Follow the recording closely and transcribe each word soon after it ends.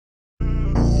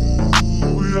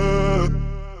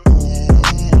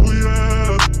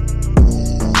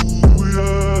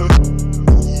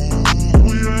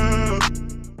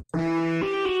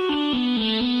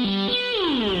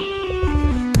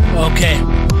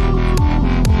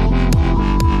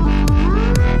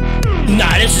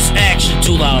Nah, this is actually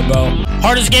too loud, bro.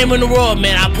 Hardest game in the world,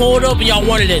 man. I pulled up and y'all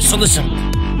wanted it, so listen.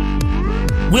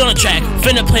 We on the track,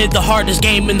 finna play the hardest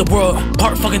game in the world,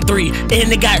 part fucking 3. And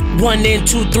it got 1 and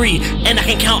 2, 3. And I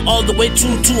can count all the way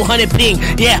to 200 ping.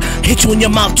 Yeah, hit you in your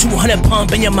mouth, 200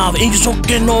 pump in your mouth. And you just don't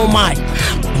get no my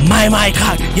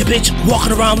cock. Your bitch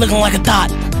walking around looking like a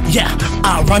thought. Yeah,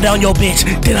 I'll run down your bitch,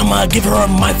 then I'ma give her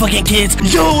my fucking kids.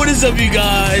 Yo, what is up, you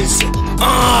guys?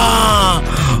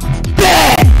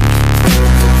 Bad!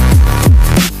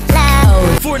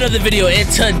 For another video. In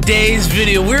today's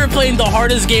video, we're playing the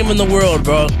hardest game in the world,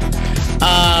 bro.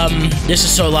 This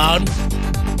is so loud.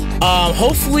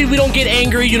 Hopefully we don't get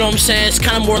angry, you know what I'm saying? It's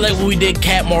kind of more like what we did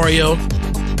Cat Mario.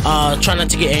 Try not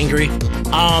to get angry. You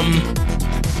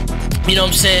know what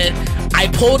I'm saying? I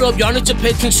pulled up, y'all need to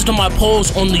pay attention to my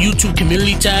polls on the YouTube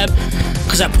community tab,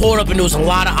 because I pulled up and there was a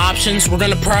lot of options. We're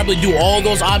gonna probably do all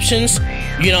those options,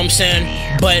 you know what I'm saying?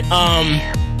 But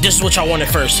this is what y'all wanted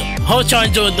first. Hope y'all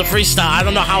enjoyed the freestyle. I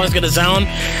don't know how it's gonna sound,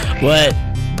 but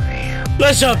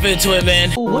let's jump into it,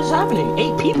 man. Ooh, what's happening?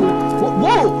 8 people.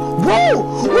 Whoa, whoa,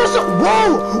 what's up?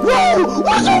 Whoa,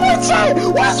 what's on my chat?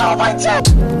 What's on my chat?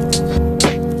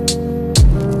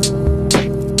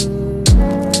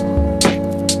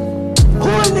 Who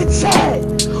in the chat?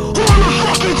 Who in the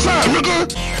fucking chat,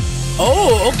 nigga?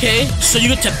 Oh, okay. So you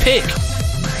get to pick.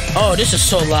 Oh, this is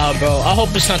so loud, bro. I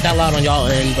hope it's not that loud on y'all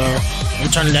end, bro. I'm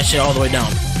turning that shit all the way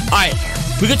down. Alright,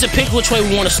 we get to pick which way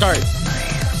we want to start.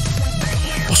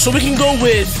 So we can go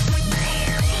with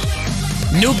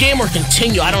new game or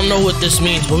continue. I don't know what this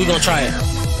means, but we're gonna try it.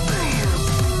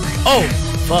 Oh,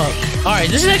 fuck. Alright,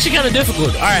 this is actually kind of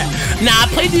difficult. Alright, now I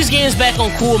played these games back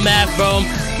on Cool Math, bro.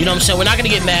 You know what I'm saying? We're not gonna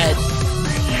get mad.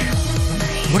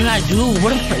 What did I do?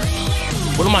 What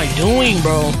am I doing,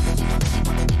 bro?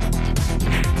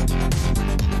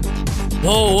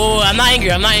 Whoa, I'm not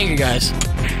angry. I'm not angry, guys.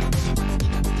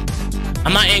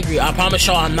 I'm not angry. I promise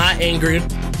y'all, I'm not angry.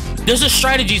 There's a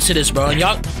strategy to this, bro. And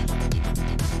y'all...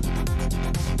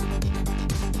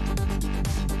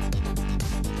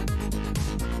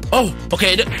 Oh,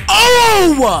 okay.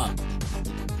 Oh!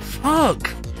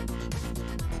 Fuck.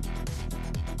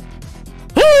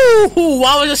 Woo!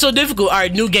 Why was it so difficult?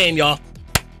 Alright, new game, y'all.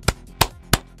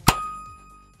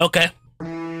 Okay.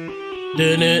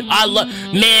 I love,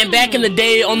 man, back in the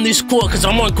day on this cool, because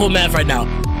I'm on Cool Math right now.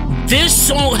 This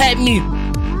song had me,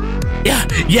 yeah.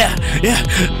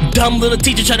 Dumb little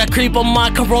teacher try to creep on my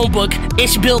Chromebook.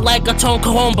 It's built like a Tom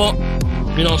Chromebook.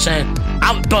 You know what I'm saying?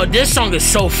 Bro, this song is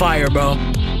so fire, bro.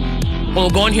 Oh,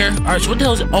 go in here. Alright, so what the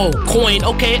hell is it? Oh, coin.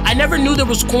 Okay, I never knew there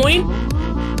was coin,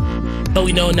 but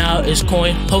we know now it's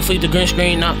coin. Hopefully the green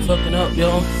screen not fucking up,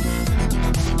 yo.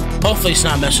 Hopefully it's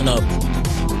not messing up.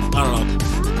 I don't know.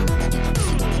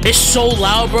 It's so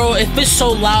loud, bro. If it's so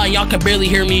loud and y'all can barely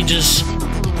hear me, just...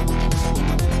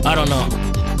 I don't know.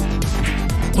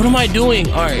 What am I doing?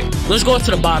 Alright, let's go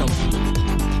to the bottom.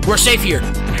 We're safe here.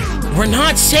 We're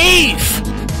not safe!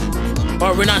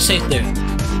 Alright, we're not safe there.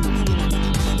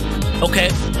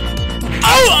 Okay.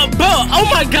 Oh, bro! Oh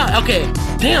my god! Okay.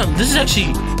 Damn, this is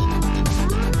actually...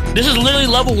 This is literally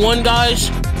level 1, guys.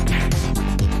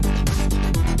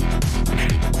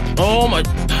 Oh my...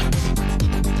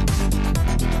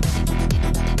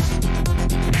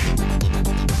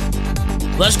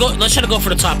 Let's go. Let's try to go for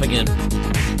the top again.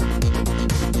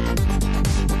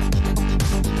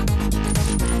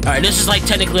 Alright, this is like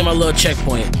technically my little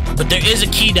checkpoint, but there is a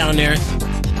key down there.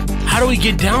 How do we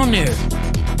get down there?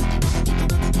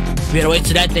 We gotta wait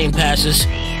till that thing passes.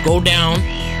 Go down.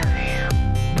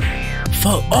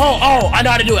 Fuck. Oh, I know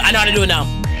how to do it. I know how to do it now.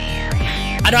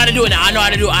 I know how to do it now. I know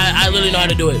how to do it. I literally know how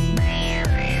to do it.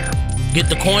 Get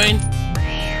the coin.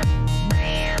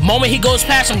 Moment he goes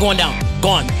past, I'm going down.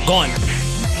 Gone.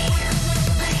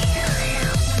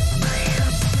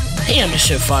 Damn, this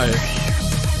shit fire.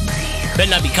 Better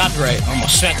not be copyright. I'm gonna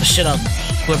smack the shit out of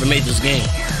whoever made this game.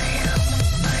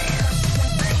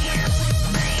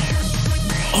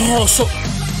 Oh, so...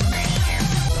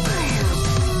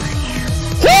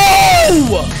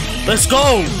 Woo! Let's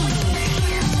go!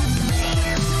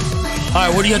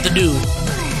 Alright, what do you have to do?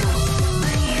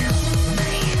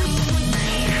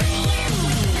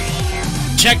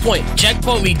 Checkpoint.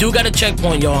 We do got a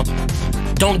checkpoint, y'all.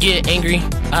 Don't get angry.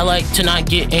 I like to not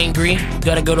get angry.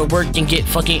 Gotta go to work and get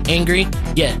fucking angry.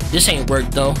 Yeah, this ain't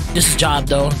work though. This is job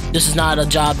though. This is not a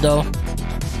job though.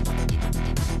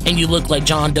 And you look like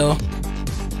John Doe.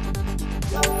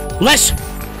 Let's...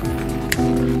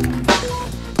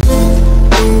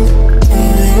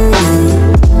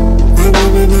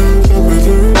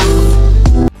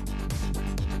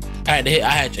 I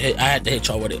had to hit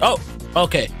y'all with it. Oh,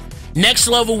 okay. Next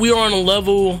level, we are on a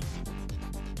level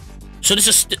So this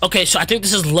is okay. So I think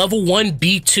this is level 1,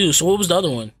 B2. So what was the other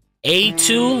one?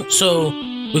 A2. So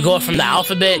we go from the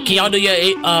alphabet. Can y'all do your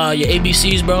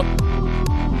ABCs, bro?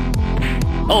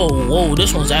 Oh, whoa,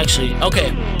 this one's actually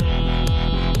okay.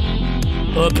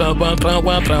 Fuck,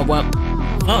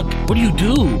 what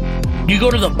do? You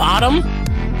go to the bottom?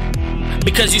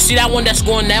 Because you see that one that's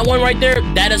going that one right there?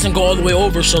 That doesn't go all the way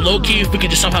over. So low key, if we could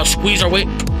just somehow squeeze our way.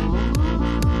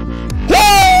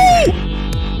 Woo!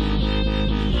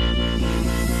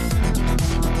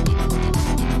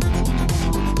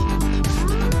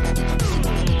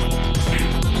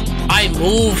 I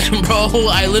moved, bro.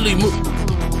 I literally moved.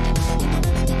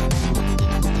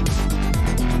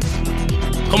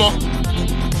 Come on.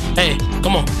 Hey,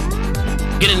 come on.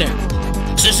 Get in there.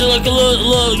 So this is like a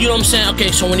little, you know what I'm saying?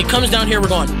 Okay, so when he comes down here, we're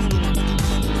going.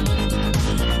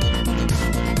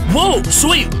 Whoa,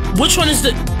 sweet. Which one is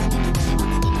the...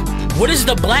 What is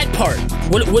the black part?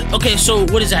 What, okay, so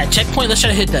what is that? Checkpoint? Let's try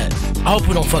to hit that. I hope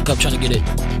we don't fuck up trying to get it.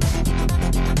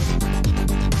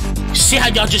 See how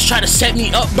y'all just try to set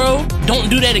me up, bro? Don't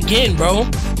do that again, bro.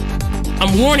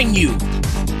 I'm warning you.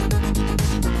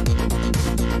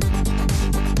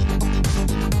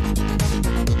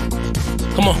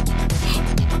 Come on.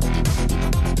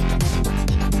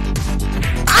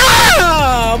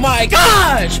 Oh my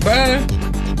gosh, bro.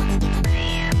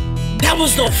 That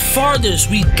was the farthest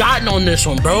we gotten on this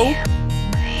one, bro.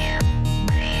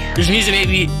 This music made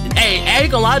me... Hey, I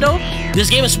ain't gonna lie though. This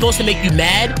game is supposed to make you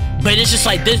mad, but it's just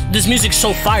like this music's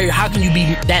so fire. How can you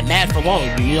be that mad for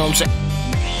long? You know what I'm saying?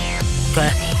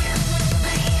 Okay.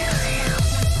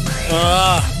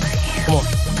 Come on.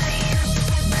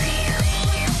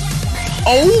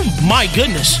 Oh my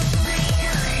goodness.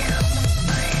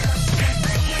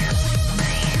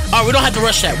 Alright, we don't have to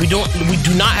rush that. We do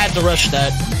not have to rush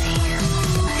that.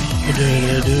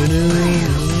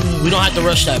 We don't have to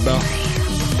rush that, bro.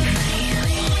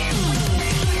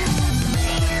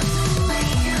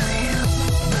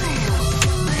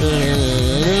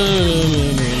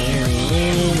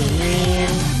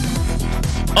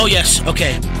 Oh yes,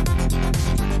 okay.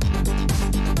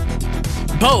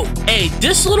 Bro, hey,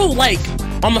 this little like,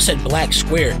 almost said black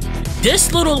square.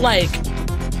 This little like,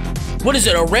 what is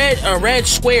it? A red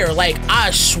square. Like,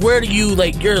 I swear to you,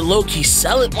 like you're low key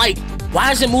selling. Like,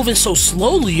 why is it moving so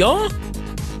slowly, y'all?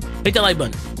 Hit that like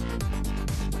button.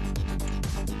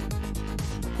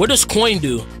 What does coin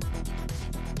do?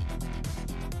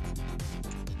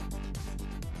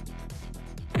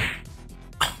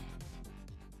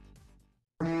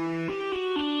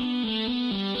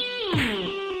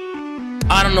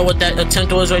 I don't know what that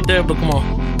attempt was right there, but come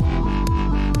on.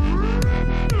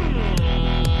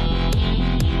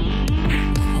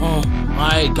 Oh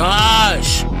my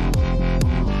gosh.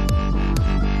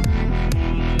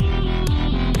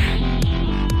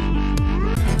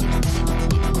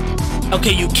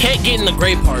 Okay, you can't get in the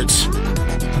gray parts,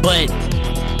 but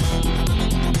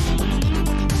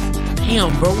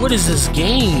damn, bro, what is this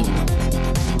game?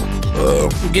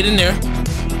 Get in there.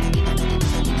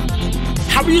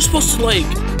 How are you supposed to like...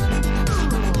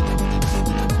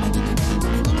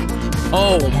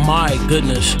 Oh my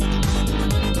goodness.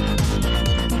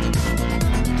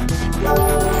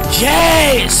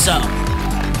 Yes!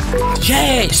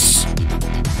 Yes!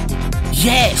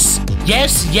 Yes!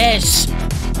 Yes, yes!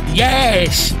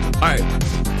 Yes! Alright.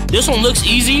 This one looks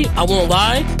easy, I won't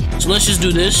lie. So let's just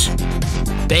do this.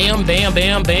 Bam, bam,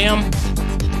 bam, bam.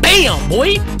 Bam,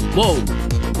 boy! Whoa.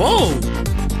 Whoa.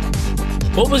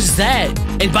 What was that?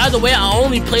 And by the way, I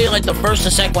only played like the first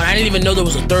and second one. I didn't even know there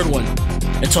was a third one.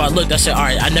 Until I looked, I said,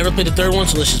 alright, I never played the third one,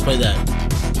 so let's just play that.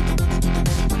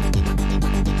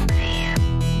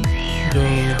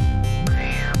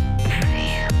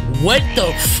 What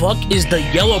the fuck is the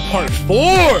yellow part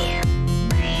for?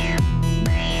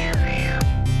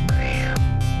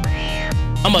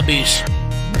 I'm a beast.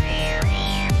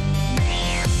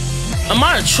 Am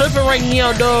I tripping right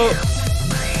now, dog?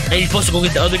 Are you supposed to go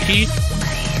get the other key?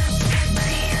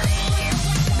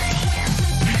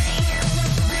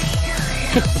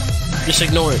 Just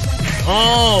ignore it.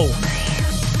 Oh.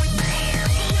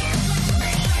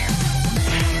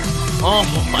 Oh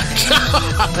my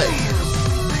god.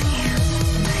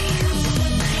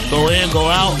 Go in, go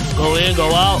out. Go in,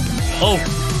 go out. Oh.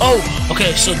 Oh.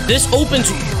 Okay, so this opens.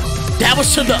 That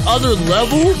was to the other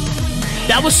level?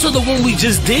 That was to the one we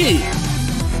just did.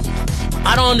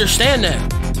 I don't understand that.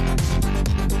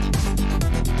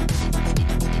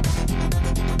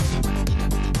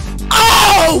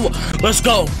 Oh! Let's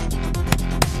go.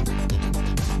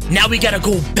 Now we gotta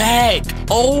go back.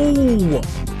 Oh!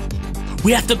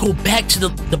 We have to go back to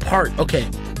the part. Okay.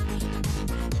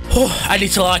 Oh, I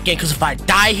need to lock in because if I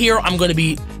die here, I'm gonna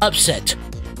be upset.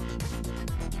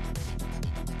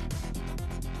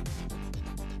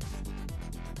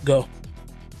 Go.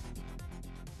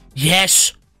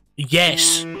 Yes.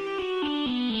 Yes.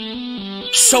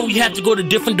 So you have to go to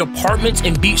different departments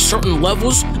and beat certain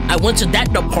levels. I went to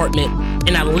that department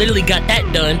and I literally got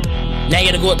that done. Now you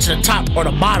gotta go up to the top or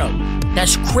the bottom.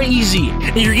 That's crazy.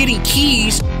 And you're getting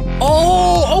keys.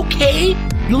 Oh, okay.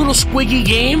 You little squiggy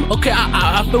game. Okay,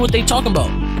 I feel what they talking about.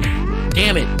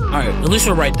 Damn it. All right, at least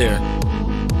we're right there.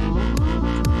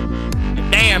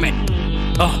 Damn it.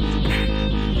 Oh.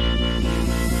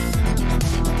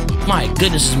 My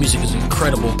goodness, this music is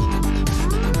incredible.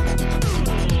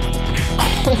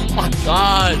 Oh my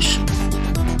gosh.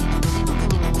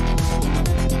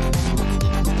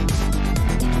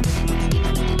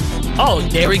 Oh,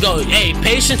 there we go. Hey,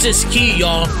 patience is key,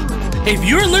 y'all. If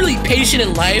you're literally patient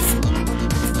in life,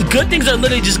 the good things are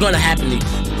literally just gonna happen to you.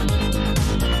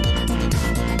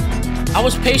 I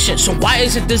was patient, so why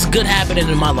isn't this good happening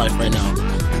in my life right now?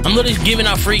 I'm literally giving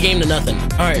out free game to nothing.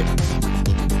 Alright.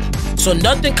 So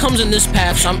nothing comes in this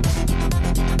path,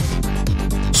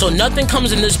 so nothing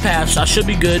comes in this path, so I should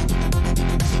be good.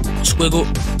 Squiggle.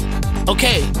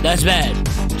 Okay, that's bad.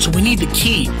 So we need the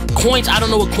key. Coins, I don't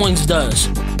know what coins does.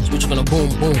 So we're just gonna boom,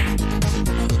 boom.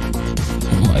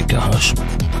 Oh my gosh.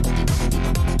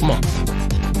 Come on.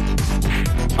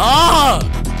 Ah!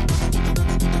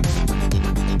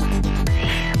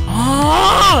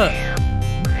 Ah!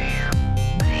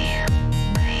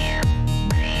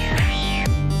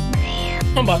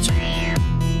 I'm about to.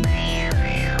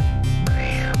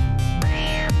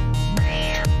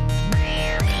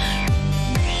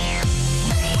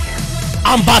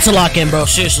 I'm about to lock in, bro.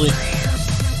 Seriously.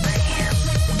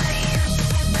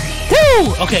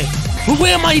 Woo! Okay.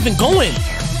 Where am I even going?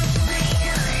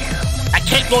 I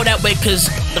can't go that way because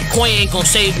the coin ain't gonna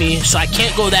save me, so I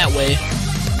can't go that way.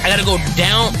 I gotta go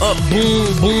down, up,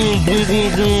 boom, boom, boom,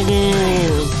 boom, boom,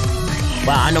 boom.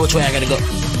 Wow, I know which way I gotta go.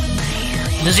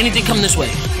 Does anything come this way?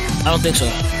 I don't think so.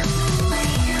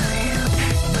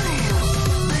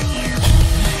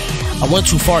 I went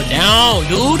too far down,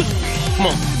 dude. Come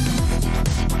on.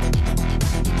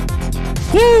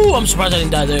 Woo! I'm surprised I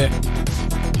didn't die there.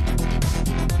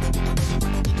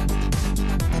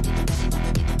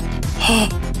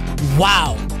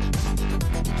 Wow.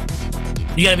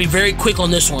 You gotta be very quick on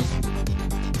this one.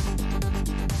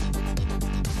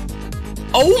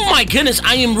 Oh my goodness,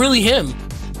 I am really him.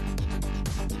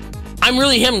 I'm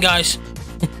really him, guys.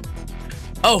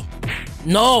 Oh,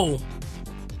 no.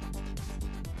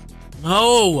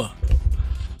 No.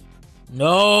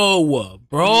 No,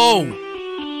 bro.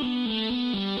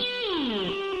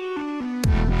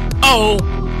 Oh.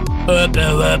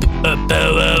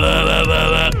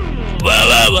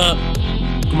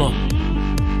 Come on.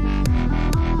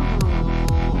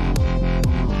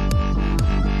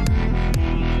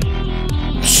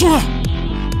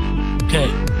 Okay.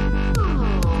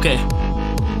 Okay.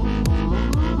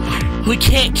 We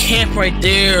can't camp right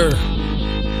there.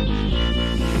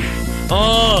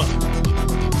 Oh.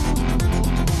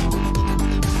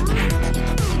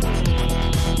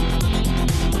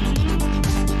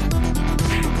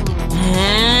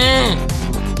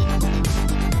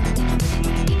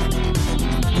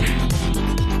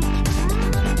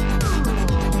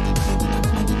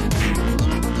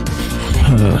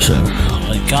 Oh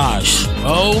my gosh,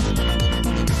 bro.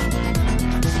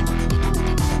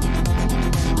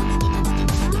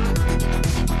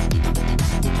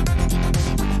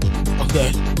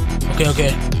 Okay. Okay,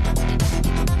 okay.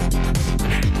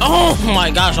 Oh my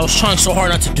gosh, I was trying so hard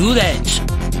not to do that.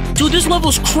 Dude, this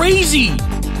level's crazy.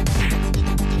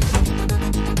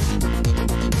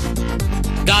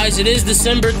 Guys, it is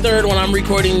December 3rd when I'm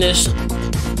recording this.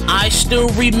 I still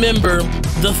remember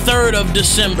the 3rd of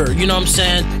December, you know what I'm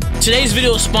saying? Today's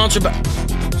video is sponsored by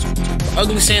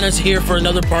Ugly Santa's here for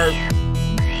another part.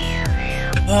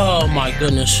 Oh my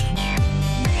goodness.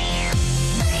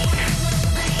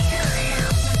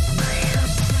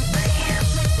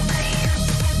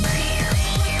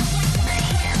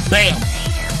 Bam.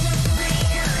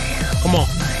 Come on.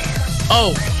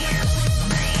 Oh.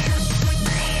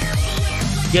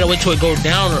 You gotta wait till it goes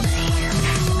down or...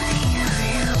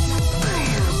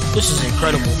 This is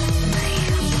incredible.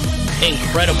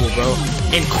 Incredible, bro.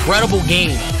 Incredible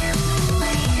game.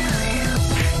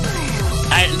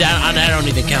 I don't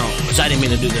even count, because I didn't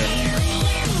mean to do that.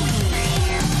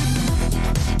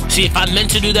 See, if I meant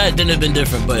to do that, then it'd have been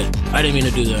different, but I didn't mean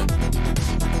to do that.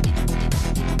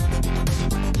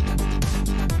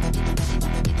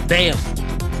 Damn.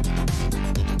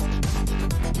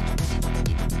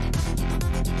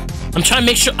 I'm trying to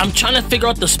make sure. I'm trying to figure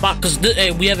out the spot because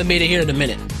hey, we haven't made it here in a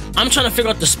minute. I'm trying to figure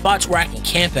out the spots where I can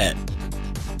camp at.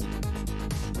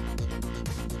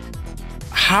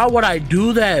 How would I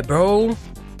do that, bro?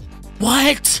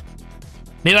 What?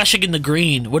 Maybe I should get in the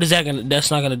green. What is that gonna? That's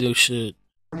not gonna do shit.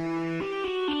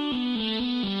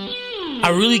 I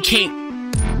really can't.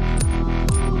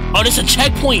 Oh, this is a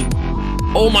checkpoint.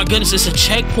 Oh my goodness, it's a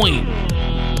checkpoint.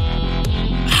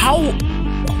 How?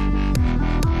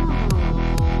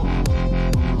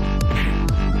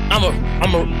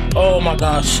 Oh my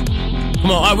gosh.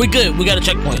 Come on, alright, we good. We got a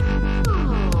checkpoint.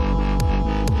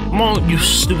 Come on, you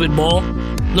stupid ball.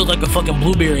 Look like a fucking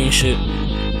blueberry and shit.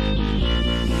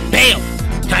 Bam!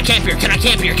 Can I camp here? Can I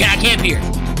camp here? Can I camp here?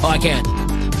 Oh, I can.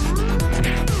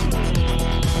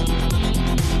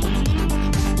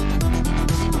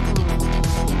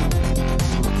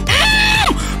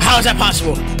 Ow! How is that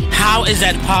possible? How is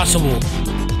that possible?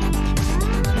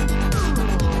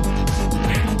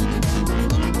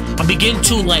 I'm beginning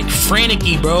to like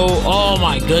frantic-y, bro. Oh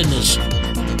my goodness.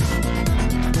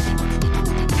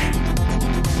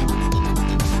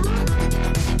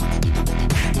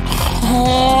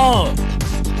 Oh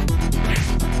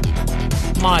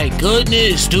my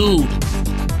goodness, dude.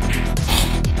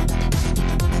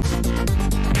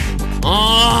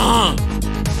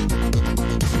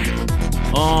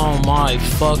 Oh my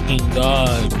fucking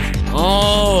god.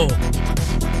 Oh.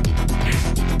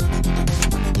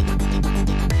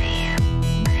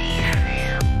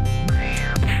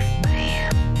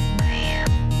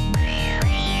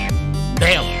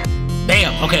 Bam.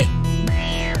 Bam. Okay.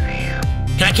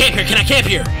 Can I camp here? Can I camp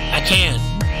here? I can.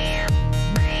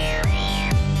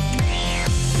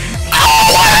 Oh,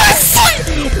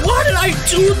 why did I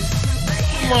do?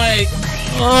 Oh my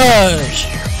gosh.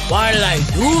 Why did I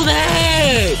do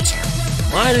that?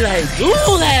 Why did I do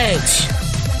that?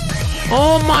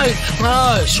 Oh my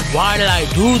gosh. Why did I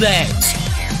do that?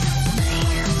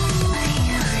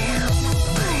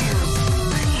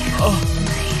 Oh.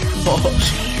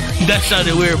 That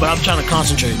sounded weird, but I'm trying to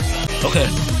concentrate. Okay.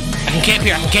 I can camp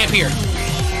here. I can camp here.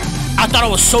 I thought I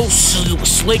was so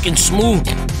slick and smooth.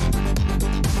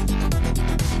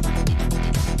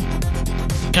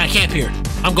 Can I camp here?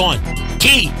 I'm going.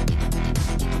 Key.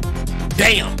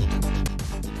 Damn.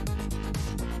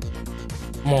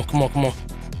 Come on, come on, come on.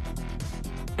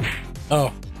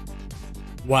 Oh.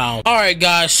 Wow. Alright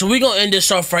guys, so we're gonna end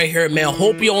this off right here, man.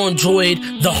 Hope you all enjoyed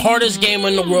the hardest game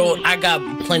in the world. I got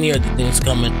plenty of other things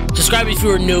coming. Subscribe if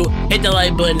you are new, hit the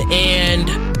like button, and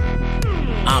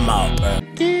I'm out,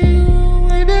 bro.